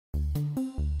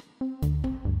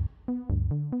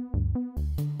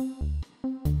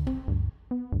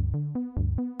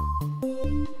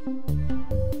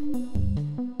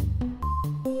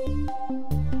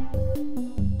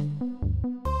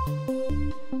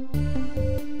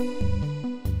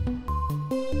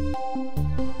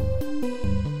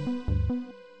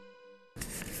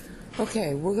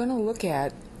Okay, we're going to look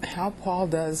at how Paul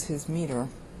does his meter,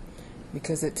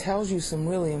 because it tells you some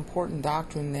really important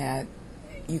doctrine that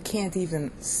you can't even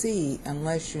see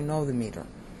unless you know the meter.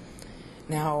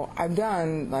 Now, I've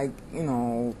done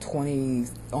 20,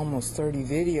 almost 30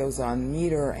 videos on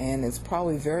meter, and it's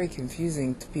probably very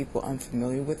confusing to people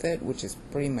unfamiliar with it, which is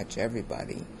pretty much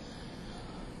everybody.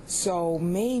 So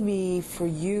maybe for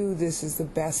you this is the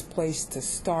best place to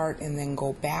start and then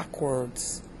go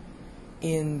backwards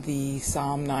in the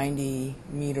Psalm 90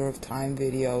 meter of time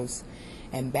videos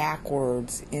and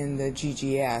backwards in the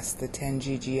GGS, the 10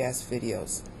 GGS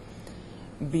videos,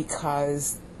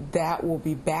 because that will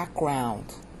be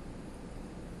background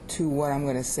to what I'm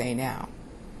going to say now.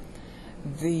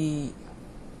 The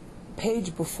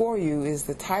page before you is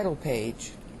the title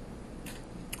page,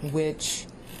 which,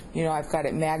 I've got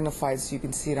it magnified so you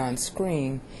can see it on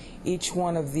screen. Each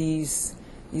one of these,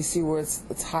 you see where it's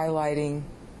highlighting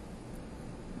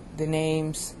the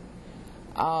names.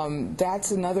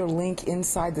 That's another link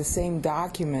inside the same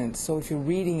document, so if you're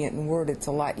reading it in Word, it's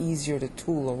a lot easier to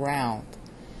tool around.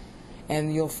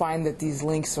 And you'll find that these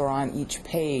links are on each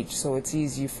page, so it's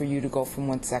easy for you to go from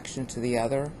one section to the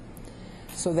other.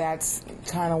 So that's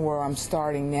kind of where I'm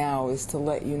starting now, is to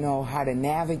let you know how to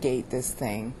navigate this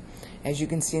thing. As you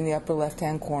can see in the upper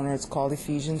left-hand corner, it's called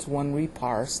Ephesians 1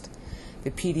 Reparsed.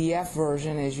 The PDF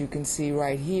version, as you can see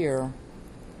right here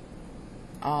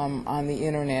on the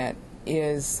internet,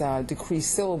 is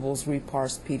Decreased Syllables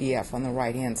Reparsed PDF on the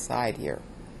right-hand side here.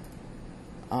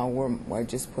 Where I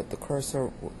just put the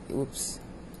cursor,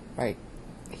 right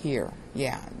here.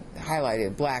 Yeah,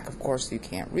 highlighted black, of course, so you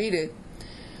can't read it.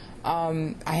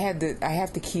 I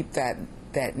have to keep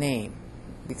that name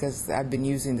because I've been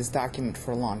using this document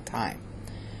for a long time.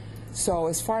 So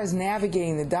as far as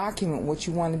navigating the document, what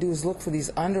you want to do is look for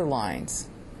these underlines,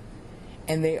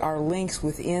 and they are links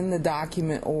within the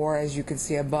document, or as you can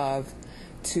see above,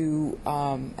 to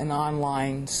an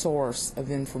online source of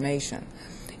information.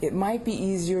 It might be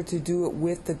easier to do it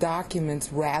with the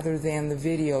documents rather than the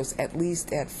videos, at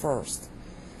least at first.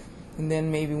 And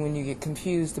then maybe when you get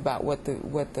confused about what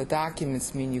the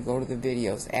documents mean, you go to the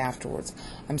videos afterwards.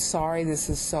 I'm sorry this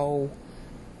is so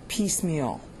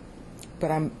piecemeal, but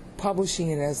I'm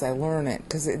publishing it as I learn it,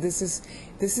 because this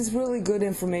is really good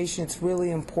information. It's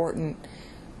really important.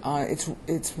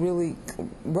 It's really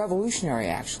revolutionary,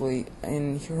 actually,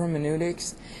 in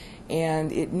hermeneutics.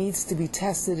 And it needs to be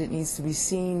tested, it needs to be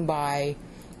seen by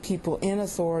people in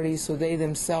authority so they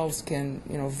themselves can,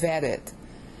 vet it.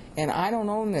 And I don't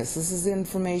own this. This is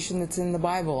information that's in the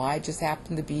Bible. I just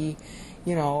happen to be,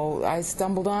 I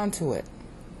stumbled onto it.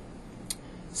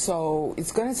 So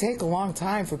it's going to take a long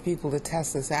time for people to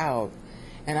test this out.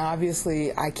 And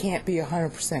obviously I can't be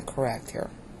 100% correct here.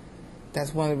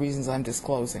 That's one of the reasons I'm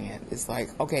disclosing it. It's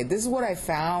like, okay, this is what I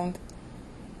found,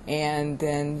 and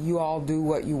then you all do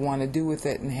what you want to do with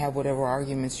it and have whatever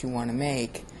arguments you want to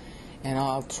make, and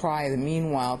I'll try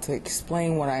meanwhile to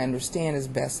explain what I understand as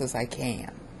best as I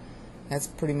can. That's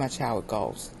pretty much how it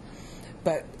goes.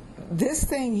 But this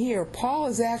thing here, Paul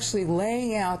is actually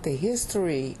laying out the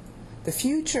history, the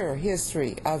future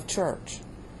history of church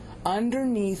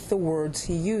underneath the words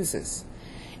he uses,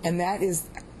 and that is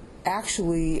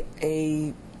actually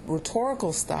a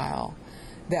rhetorical style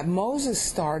that Moses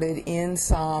started in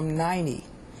Psalm 90,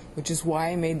 which is why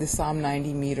I made the Psalm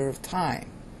 90 meter of time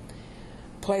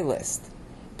playlist.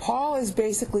 Paul is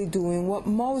basically doing what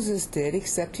Moses did,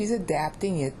 except he's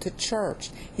adapting it to church.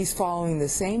 He's following the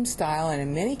same style, and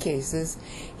in many cases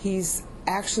he's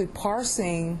actually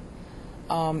parsing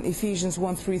Ephesians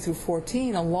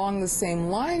 1:3-14 along the same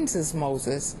lines as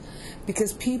Moses,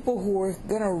 because people who were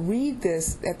going to read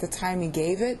this at the time he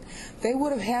gave it, they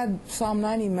would have had Psalm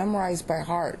 90 memorized by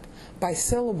heart, by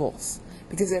syllables,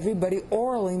 because everybody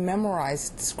orally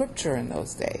memorized scripture in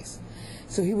those days.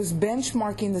 So he was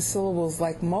benchmarking the syllables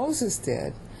like Moses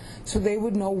did, so they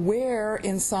would know where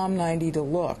in Psalm 90 to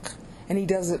look. And he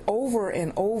does it over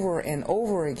and over and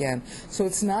over again, so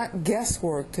it's not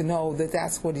guesswork to know that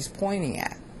that's what he's pointing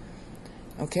at.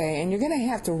 Okay, and you're going to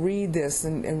have to read this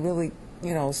and really,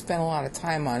 spend a lot of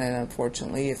time on it,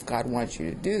 unfortunately, if God wants you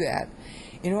to do that,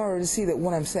 in order to see that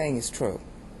what I'm saying is true.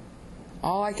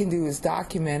 All I can do is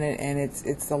document it, and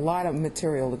it's a lot of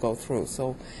material to go through.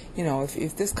 So,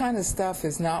 if this kind of stuff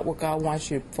is not what God wants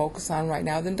you to focus on right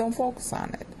now, then don't focus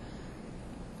on it.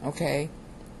 Okay?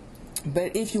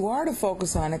 But if you are to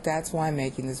focus on it, that's why I'm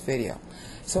making this video.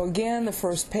 So again, the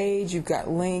first page, you've got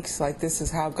links like this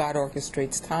is how God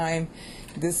orchestrates time.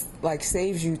 This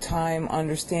saves you time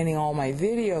understanding all my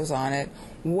videos on it.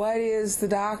 What is the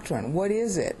doctrine? What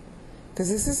is it? Because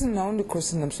this isn't known to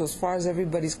Christendom, so as far as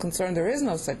everybody's concerned, there is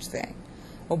no such thing.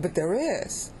 Oh, but there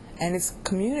is. And it's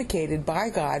communicated by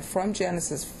God from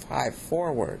Genesis 5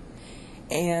 forward,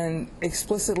 and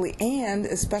explicitly and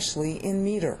especially in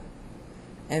meter.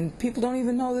 And people don't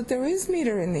even know that there is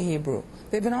meter in the Hebrew.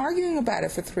 They've been arguing about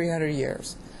it for 300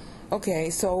 years. Okay,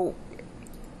 so,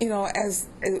 as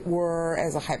it were,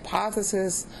 as a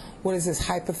hypothesis, what is this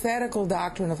hypothetical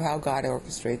doctrine of how God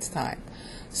orchestrates time?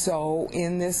 So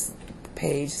in this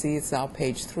page, see, it's now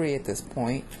page 3 at this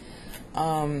point,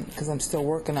 because I'm still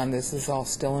working on this. It's all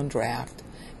still in draft.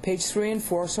 Page 3 and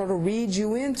 4 sort of read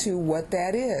you into what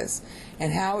that is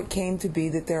and how it came to be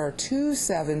that there are 2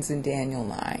 sevens in Daniel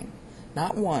 9.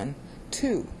 Not 1,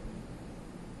 2.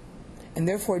 And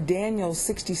therefore Daniel's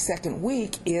 62nd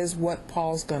week is what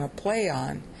Paul's going to play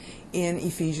on in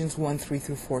Ephesians 1, 3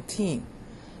 through 14.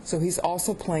 So he's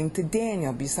also playing to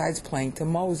Daniel besides playing to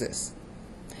Moses.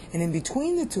 And in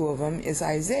between the two of them is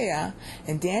Isaiah,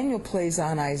 and Daniel plays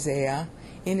on Isaiah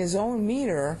in his own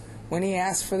meter when he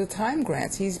asks for the time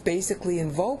grants. He's basically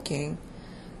invoking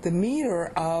the meter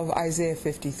of Isaiah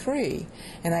 53,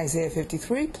 and Isaiah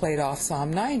 53 played off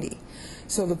Psalm 90.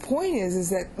 So the point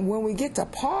is that when we get to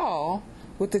Paul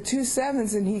with the 2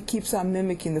 sevens, and he keeps on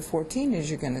mimicking the 14, as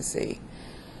you're going to see,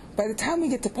 by the time we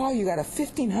get to Paul, you got a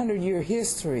 1,500-year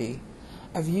history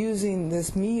of using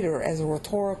this meter as a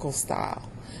rhetorical style.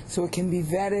 So it can be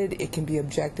vetted, it can be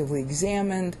objectively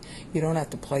examined. You don't have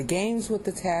to play games with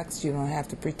the text. You don't have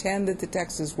to pretend that the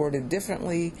text is worded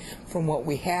differently from what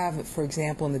we have, for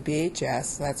example, in the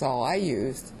BHS. That's all I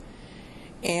used.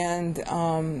 And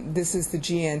this is the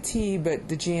GNT, but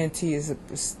the GNT is,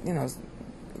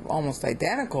 almost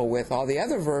identical with all the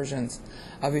other versions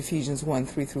of Ephesians 1,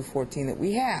 3 through 14 that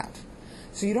we have.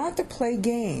 So you don't have to play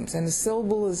games, and a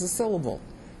syllable is a syllable.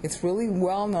 It's really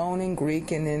well known in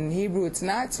Greek, and in Hebrew it's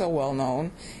not so well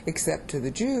known except to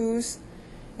the Jews.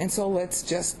 And so let's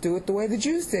just do it the way the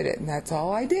Jews did it, and that's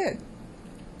all I did.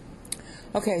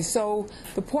 Okay, so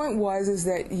the point is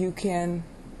that you can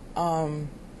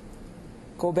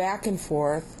go back and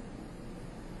forth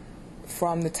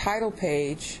from the title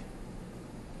page,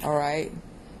 all right,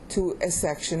 to a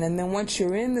section, and then once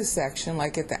you're in the section,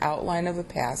 like at the outline of a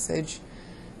passage,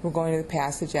 we're going to the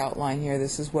passage outline here.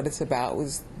 This is what it's about. It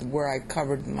was where I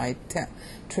covered my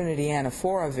Trinity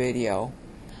Anaphora video.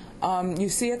 You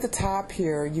see at the top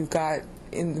here, you've got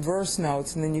in the verse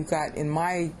notes, and then you've got in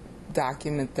my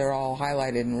document, they're all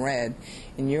highlighted in red.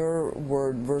 In your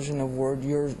version of Word,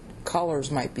 your colors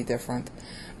might be different.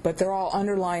 But they're all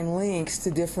underlying links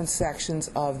to different sections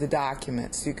of the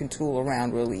document, so you can tool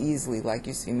around really easily like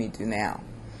you see me do now.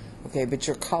 Okay, but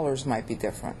your colors might be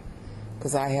different,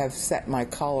 because I have set my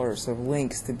colors of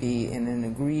links to be in an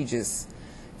egregious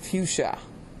fuchsia,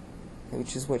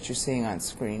 which is what you're seeing on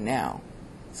screen now.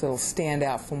 So it'll stand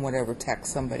out from whatever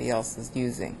text somebody else is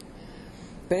using.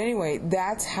 But anyway,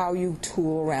 that's how you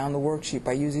tool around the worksheet,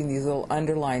 by using these little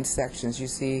underlined sections. You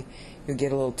see, you'll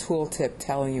get a little tooltip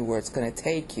telling you where it's going to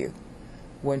take you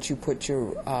once you put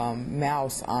your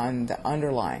mouse on the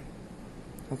underline.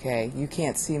 Okay, you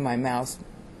can't see my mouse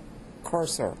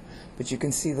cursor, but you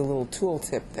can see the little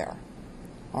tooltip there.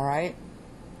 All right?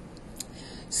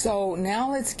 So now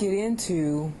let's get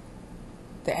into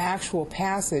the actual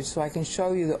passage so I can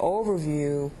show you the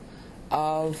overview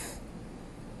of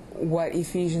what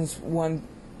Ephesians 1,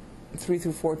 3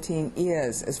 through 14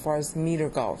 is as far as the meter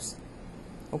goes.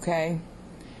 Okay?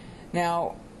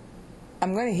 Now,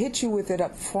 I'm going to hit you with it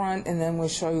up front, and then we'll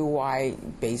show you why,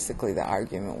 basically the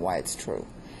argument, why it's true.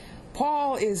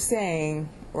 Paul is saying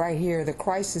right here that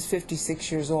Christ is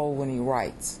 56 years old when he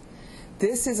writes.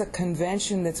 This is a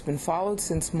convention that's been followed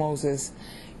since Moses.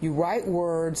 You write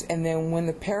words, and then when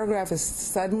the paragraph is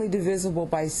suddenly divisible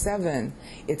by 7,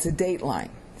 it's a date line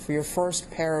for your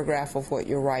first paragraph of what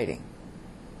you're writing.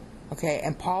 Okay,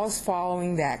 and Paul is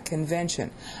following that convention.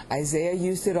 Isaiah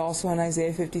used it also in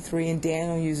Isaiah 53, and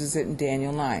Daniel uses it in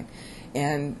Daniel 9.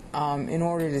 And in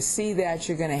order to see that,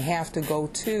 you're going to have to go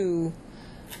to,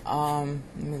 let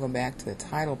me go back to the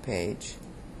title page.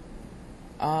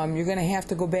 You're going to have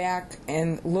to go back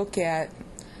and look at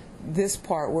this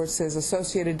part where it says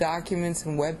associated documents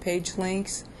and web page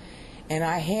links. And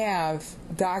I have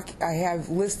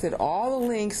listed all the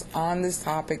links on this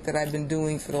topic that I've been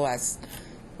doing for the last,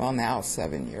 well, now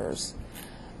 7 years.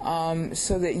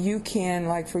 So that you can,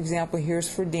 like for example,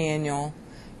 here's for Daniel.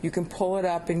 You can pull it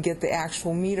up and get the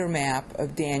actual meter map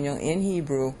of Daniel in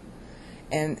Hebrew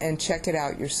and check it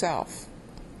out yourself.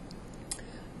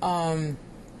 Oh,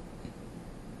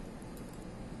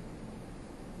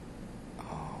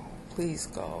 please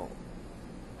go.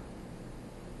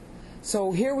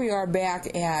 So here we are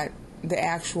back at the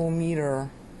actual meter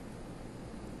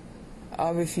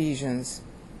of Ephesians.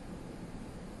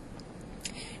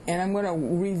 And I'm going to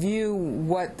review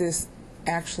what this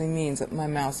actually means. My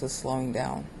mouse is slowing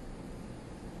down.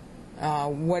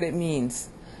 What it means,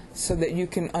 so that you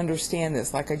can understand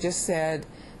this. Like I just said,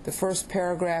 the first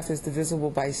paragraph is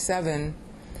divisible by 7,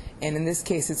 and in this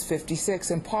case it's 56.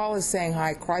 And Paul is saying,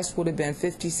 hi, Christ would have been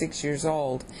 56 years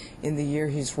old in the year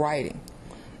he's writing.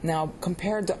 Now,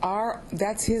 compared to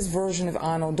that's his version of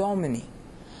Anno Domini.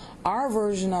 Our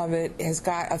version of it has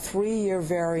got a 3-year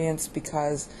variance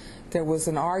because there was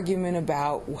an argument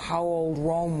about how old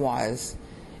Rome was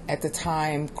at the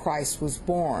time Christ was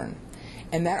born.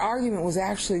 And that argument was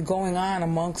actually going on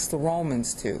amongst the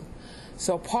Romans too.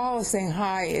 So Paul is saying,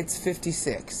 hi, it's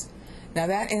 56. Now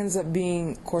that ends up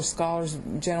being, of course, scholars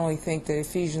generally think that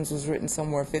Ephesians was written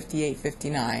somewhere 58,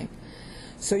 59.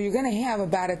 So you're going to have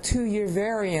about a 2-year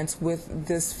variance with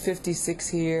this 56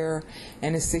 here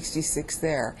and a 66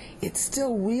 there. It's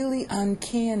still really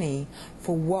uncanny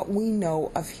for what we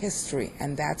know of history,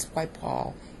 and that's why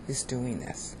Paul is doing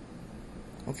this.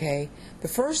 Okay? The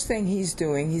first thing he's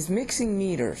doing, he's mixing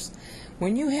meters.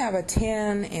 When you have a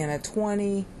 10 and a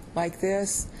 20 like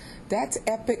this, that's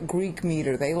epic Greek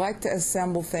meter. They like to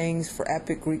assemble things for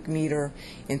epic Greek meter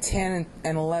in 10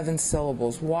 and 11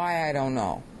 syllables. Why, I don't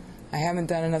know. I haven't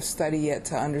done enough study yet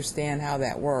to understand how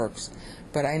that works,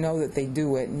 but I know that they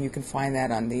do it, and you can find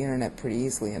that on the internet pretty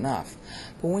easily enough.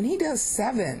 But when he does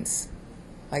 7s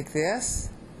like this,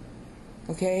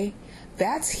 okay,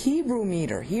 that's Hebrew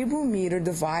meter. Hebrew meter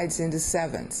divides into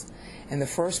 7s. And the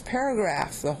first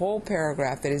paragraph, the whole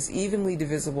paragraph that is evenly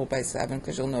divisible by 7,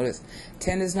 because you'll notice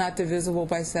 10 is not divisible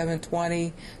by 7,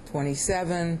 20,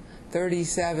 27,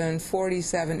 37,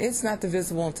 47. It's not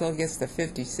divisible until it gets to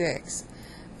 56.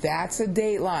 That's a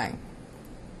date line.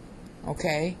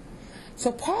 Okay?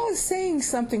 So Paul is saying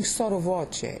something sotto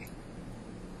voce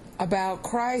about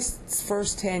Christ's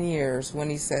first 10 years when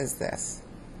he says this.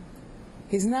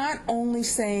 He's not only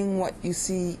saying what you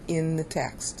see in the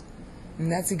text,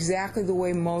 and that's exactly the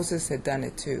way Moses had done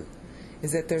it too,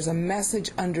 is that there's a message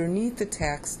underneath the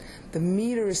text. The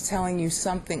meter is telling you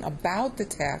something about the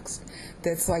text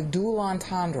that's like dual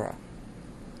entendre.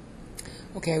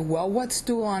 Okay, well, what's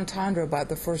dual entendre about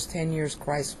the first 10 years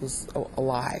Christ was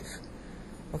alive?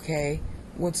 Okay,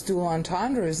 what's dual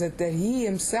entendre is that he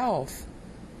himself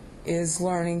is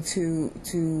learning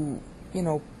to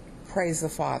praise the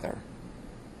Father.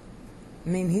 I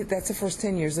mean, that's the first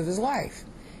 10 years of his life.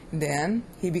 Then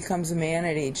he becomes a man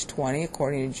at age 20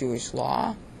 according to Jewish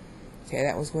law. Okay,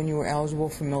 that was when you were eligible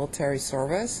for military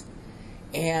service.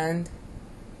 And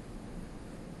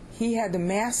he had to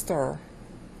master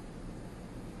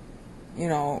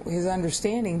his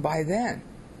understanding by then.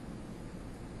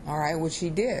 All right, which he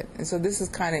did. And so this is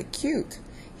kind of cute.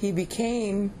 He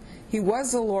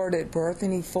was the Lord at birth,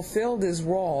 and he fulfilled his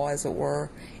role, as it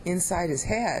were, inside his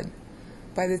head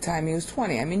by the time he was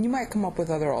 20. I mean, you might come up with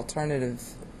other alternative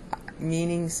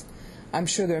meanings. I'm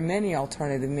sure there are many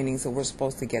alternative meanings that we're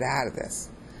supposed to get out of this.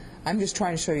 I'm just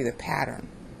trying to show you the pattern,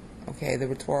 okay, the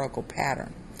rhetorical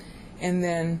pattern. And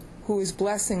then, who is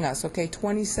blessing us? Okay,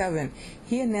 27.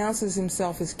 He announces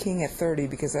himself as king at 30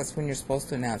 because that's when you're supposed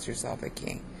to announce yourself as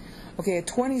king. Okay, at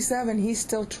 27, he's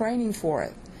still training for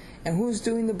it. And who's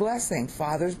doing the blessing?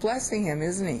 Father's blessing him,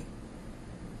 isn't he?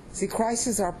 See, Christ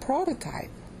is our prototype.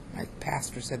 My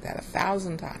pastor said that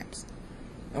 1,000 times.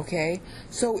 Okay,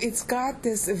 so it's got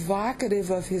this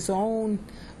evocative of his own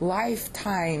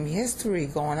lifetime history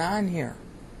going on here.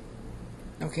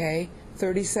 Okay,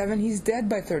 37, he's dead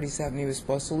by 37. He was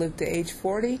supposed to live to age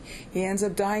 40. He ends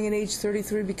up dying at age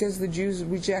 33 because the Jews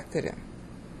rejected him.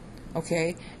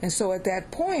 Okay, and so at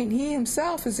that point, he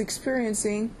himself is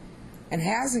experiencing and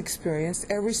has experienced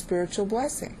every spiritual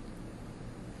blessing.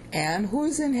 And who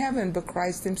is in heaven but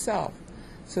Christ himself?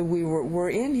 So we're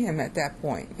in him at that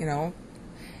point,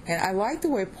 And I like the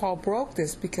way Paul broke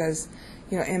this because,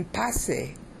 in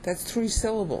passe, that's 3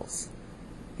 syllables.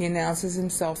 He announces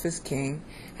himself as king,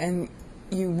 and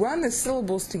you run the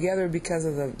syllables together because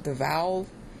of the vowel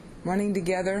running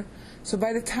together. So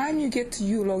by the time you get to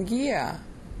eulogia,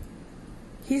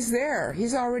 he's there.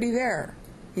 He's already there.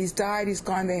 He's died. He's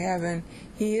gone to heaven.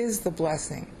 He is the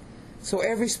blessing. So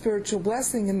every spiritual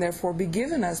blessing can therefore be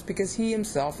given us because he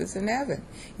himself is in heaven.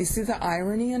 You see the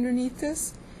irony underneath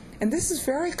this? And this is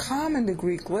very common to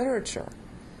Greek literature.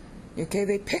 Okay,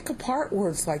 they pick apart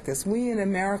words like this. We in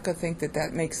America think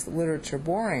that makes literature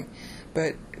boring.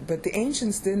 But the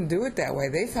ancients didn't do it that way.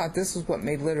 They thought this was what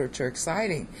made literature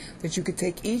exciting. That you could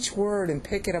take each word and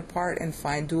pick it apart and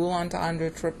find dual entendre,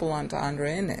 triple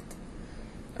entendre in it.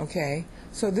 Okay,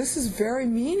 so this is very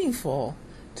meaningful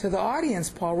to the audience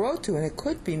Paul wrote to, and it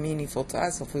could be meaningful to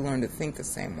us if we learn to think the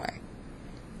same way.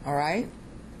 All right?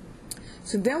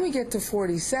 So then we get to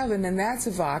 47, and that's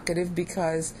evocative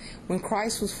because when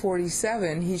Christ was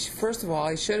 47, first of all,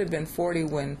 he should have been 40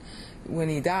 when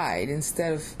he died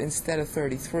instead of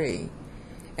 33.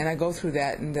 And I go through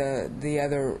that in the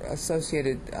other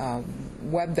associated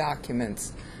web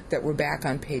documents that were back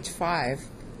on page 5.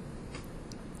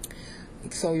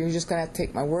 So you're just going to have to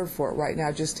take my word for it right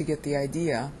now just to get the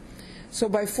idea. So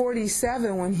by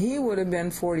 47, when he would have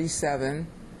been 47,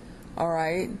 all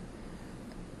right,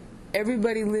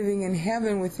 everybody living in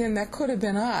heaven with him, that could have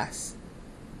been us.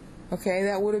 Okay,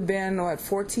 that would have been,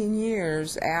 14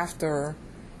 years after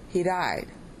he died.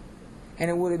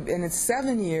 And it's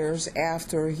 7 years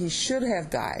after he should have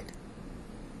died.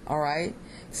 All right?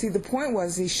 See, the point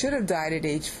was he should have died at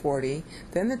age 40.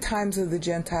 Then the times of the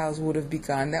Gentiles would have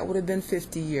begun. That would have been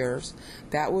 50 years.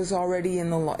 That was already in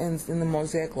the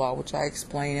Mosaic Law, which I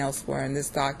explain elsewhere in this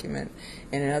document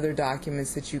and in other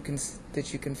documents that you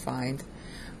can find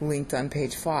linked on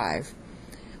page 5.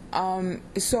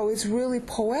 So it's really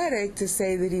poetic to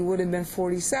say that he would have been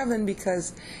 47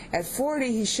 because at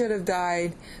 40 he should have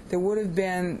died. There would have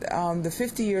been the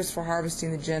 50 years for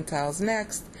harvesting the Gentiles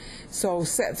next. So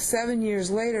 7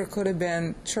 years later could have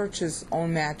been church's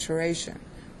own maturation,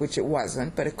 which it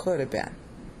wasn't, but it could have been.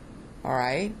 All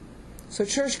right? So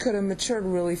church could have matured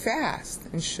really fast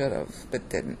and should have, but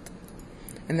didn't.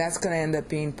 And that's going to end up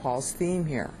being Paul's theme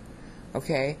here.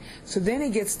 Okay, so then he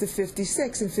gets to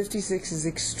 56, and 56 is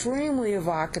extremely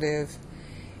evocative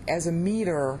as a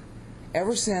meter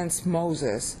ever since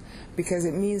Moses, because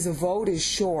it means the vote is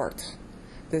short.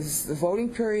 The voting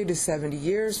period is 70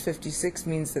 years. 56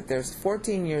 means that there's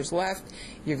 14 years left.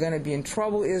 You're going to be in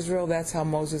trouble, Israel. That's how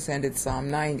Moses ended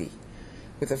Psalm 90,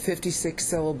 with a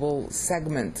 56-syllable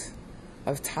segment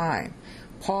of time.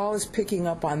 Paul is picking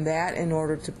up on that in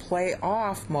order to play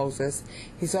off Moses.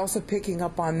 He's also picking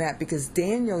up on that because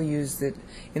Daniel used it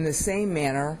in the same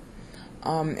manner,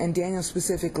 and Daniel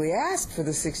specifically asked for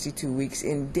the 62 weeks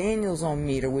in Daniel's own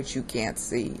meter, which you can't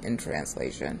see in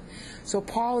translation. So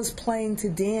Paul is playing to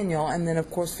Daniel, and then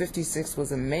of course 56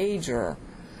 was a major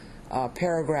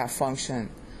paragraph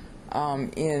function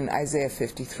in Isaiah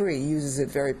 53. He uses it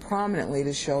very prominently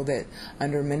to show that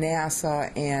under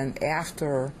Manasseh and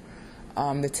after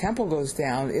the temple goes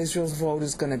down, Israel's vote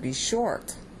is going to be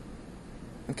short.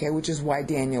 Okay, which is why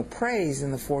Daniel prays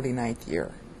in the 49th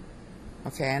year.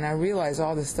 Okay, and I realize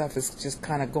all this stuff is just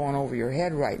kind of going over your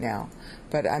head right now,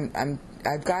 but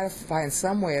I've got to find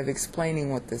some way of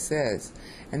explaining what this is,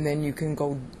 and then you can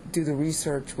go do the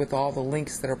research with all the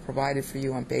links that are provided for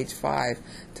you on page 5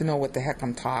 to know what the heck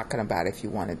I'm talking about if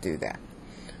you want to do that.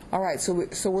 All right,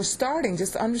 so we're starting,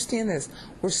 just to understand this,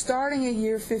 we're starting at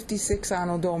year 56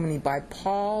 Anno Domini by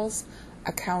Paul's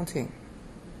accounting.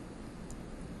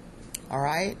 All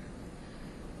right?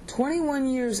 21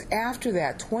 years after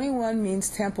that, 21 means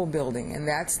temple building, and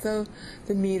that's the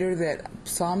meter that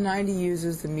Psalm 90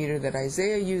 uses, the meter that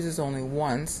Isaiah uses only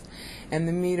once, and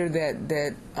the meter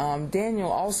that Daniel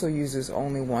also uses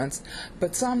only once,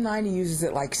 but Psalm 90 uses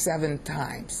it like 7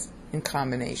 times in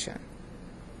combination.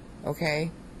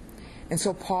 Okay? And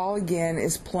so Paul, again,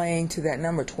 is playing to that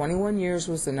number. 21 years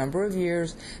was the number of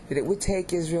years that it would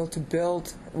take Israel to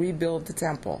rebuild the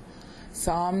temple.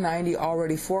 Psalm 90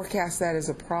 already forecast that as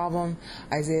a problem.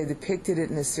 Isaiah depicted it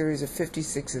in a series of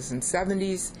 56s and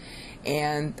 70s.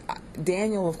 And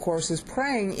Daniel, of course, is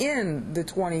praying in the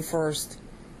 21st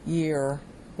year,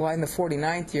 well, in the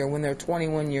 49th year, when there are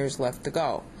 21 years left to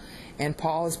go. And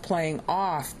Paul is playing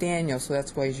off Daniel, so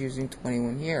that's why he's using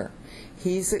 21 here.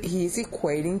 He's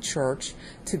equating church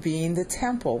to being the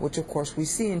temple, which of course we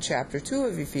see in chapter 2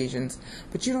 of Ephesians,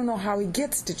 but you don't know how he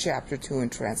gets to chapter 2 in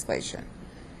translation.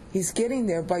 He's getting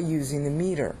there by using the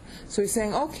meter. So he's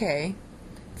saying, okay,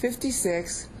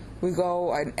 56, we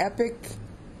go an epic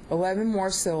 11 more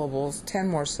syllables, 10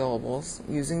 more syllables,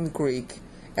 using the Greek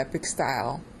epic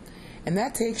style, and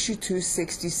that takes you to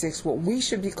 66, what we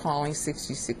should be calling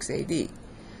 66 AD.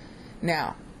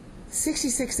 Now,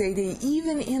 66 AD,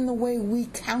 even in the way we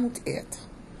count it,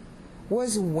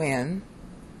 was when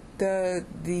the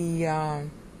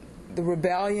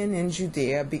rebellion in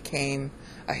Judea became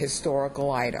a historical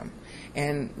item.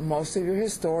 And most of your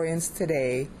historians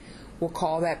today will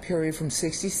call that period from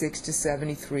 66 to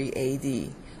 73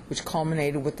 AD, which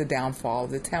culminated with the downfall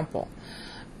of the temple.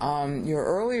 Your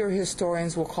earlier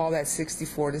historians will call that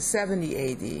 64 to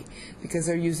 70 AD because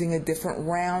they're using a different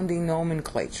rounding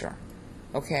nomenclature.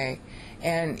 Okay,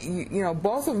 and you know,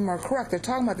 both of them are correct. They're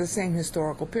talking about the same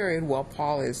historical period. Well,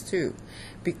 Paul is too,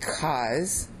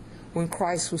 because when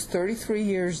Christ was 33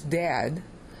 years dead,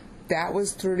 that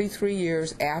was 33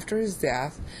 years after his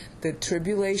death. The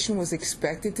tribulation was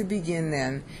expected to begin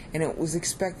then, and it was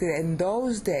expected in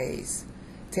those days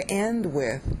to end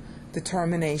with the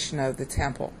termination of the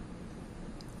temple.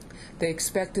 They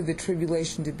expected the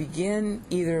tribulation to begin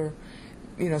either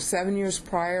 7 years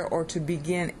prior, or to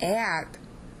begin at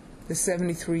the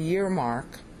 73-year mark.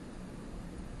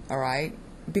 All right?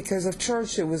 Because of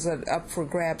church, it was an up for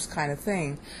grabs kind of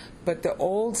thing. But the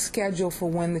old schedule for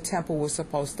when the temple was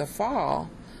supposed to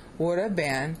fall would have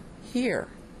been here.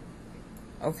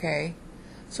 Okay?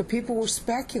 So people were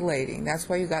speculating. That's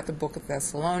why you got the book of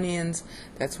Thessalonians.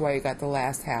 That's why you got the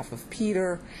last half of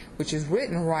Peter, which is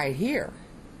written right here.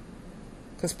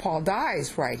 Because Paul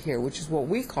dies right here, which is what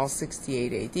we call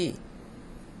 68 AD.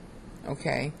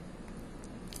 Okay?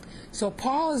 So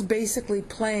Paul is basically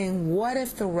playing what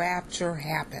if the rapture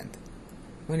happened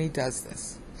when he does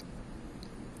this.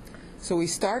 So he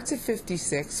starts at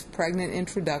 56, pregnant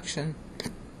introduction,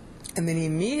 and then he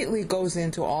immediately goes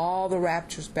into all the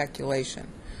rapture speculation,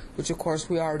 which of course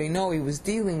we already know he was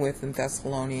dealing with in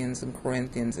Thessalonians and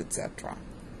Corinthians, etc.